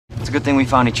a good thing we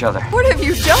found each other. What have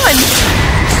you done?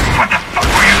 What the fuck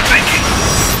were you thinking?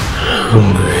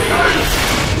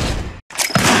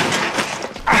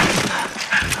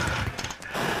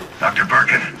 Dr.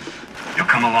 Birkin, you'll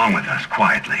come along with us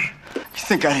quietly. You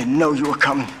think I didn't know you were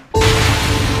coming?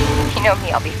 You know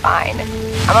me, I'll be fine.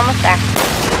 I'm almost there.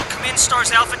 Come in,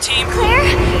 Stars Alpha Team.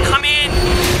 Claire? Come in.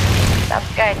 Sounds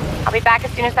good. I'll be back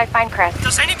as soon as I find Chris.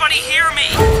 Does anybody hear me?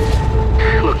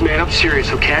 Look, man, I'm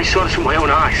serious, okay? I saw this with my own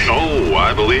eyes. Oh,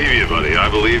 I believe you, buddy. I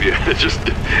believe you. Just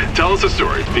tell us a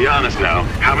story. Be honest now.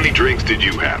 How many drinks did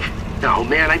you have? No,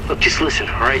 man, look, just listen,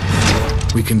 all right?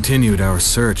 We continued our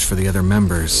search for the other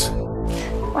members.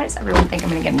 Why does everyone think I'm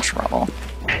gonna get in trouble?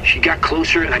 She got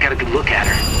closer, and I got a good look at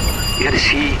her. You gotta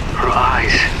see her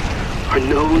eyes, her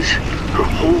nose, her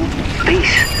whole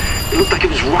face. It looked like it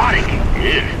was rotting.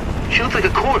 Yeah. She looked like a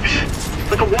corpse.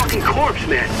 Like a walking corpse,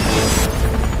 man.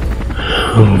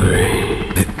 Hungry.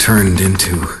 It turned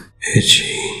into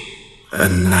a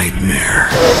nightmare.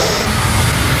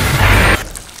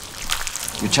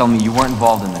 You're telling me you weren't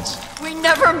involved in this? We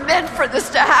never meant for this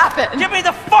to happen! Get me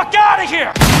the fuck out of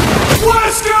here!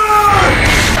 Tasty.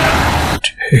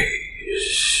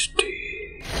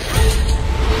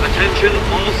 Attention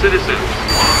all citizens.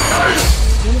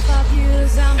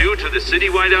 Due to the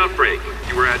citywide outbreak,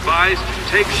 you are advised to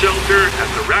take shelter at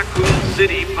the Raccoon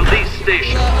City Police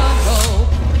Station.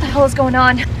 What the hell is going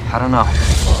on? I don't know.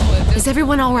 Is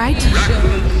everyone all right?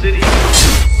 Raccoon City.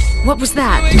 What was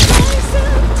that?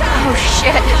 Oh,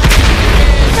 shit.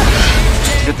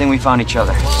 It's a good thing we found each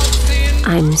other.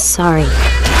 I'm sorry.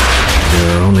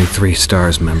 There are only 3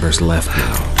 Stars members left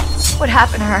now. What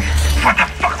happened to her? What the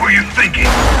fuck were you thinking?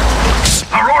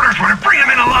 Our orders were to bring him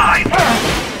in alive.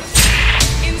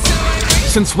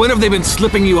 Since when have they been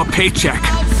slipping you a paycheck?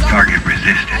 Target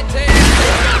resisted.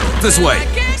 This way.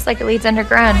 Looks like it leads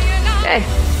underground. Good.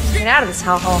 Get out of this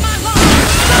hellhole.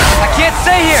 I can't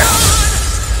stay here!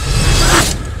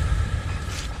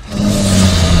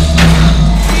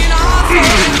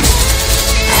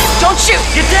 Don't shoot!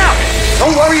 Get down!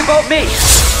 Don't worry about me!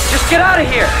 Just get out of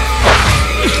here!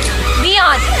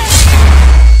 Leon!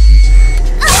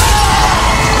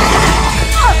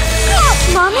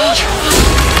 Mommy?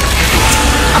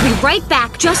 I'll be right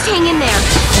back. Just hang in there.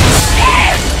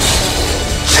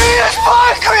 She is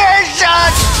my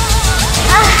creation!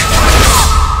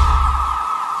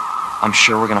 I'm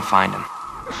sure we're gonna find him.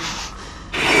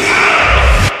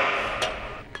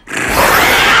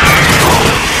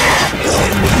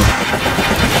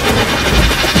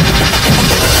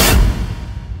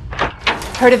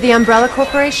 Heard of the Umbrella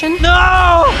Corporation?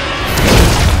 No!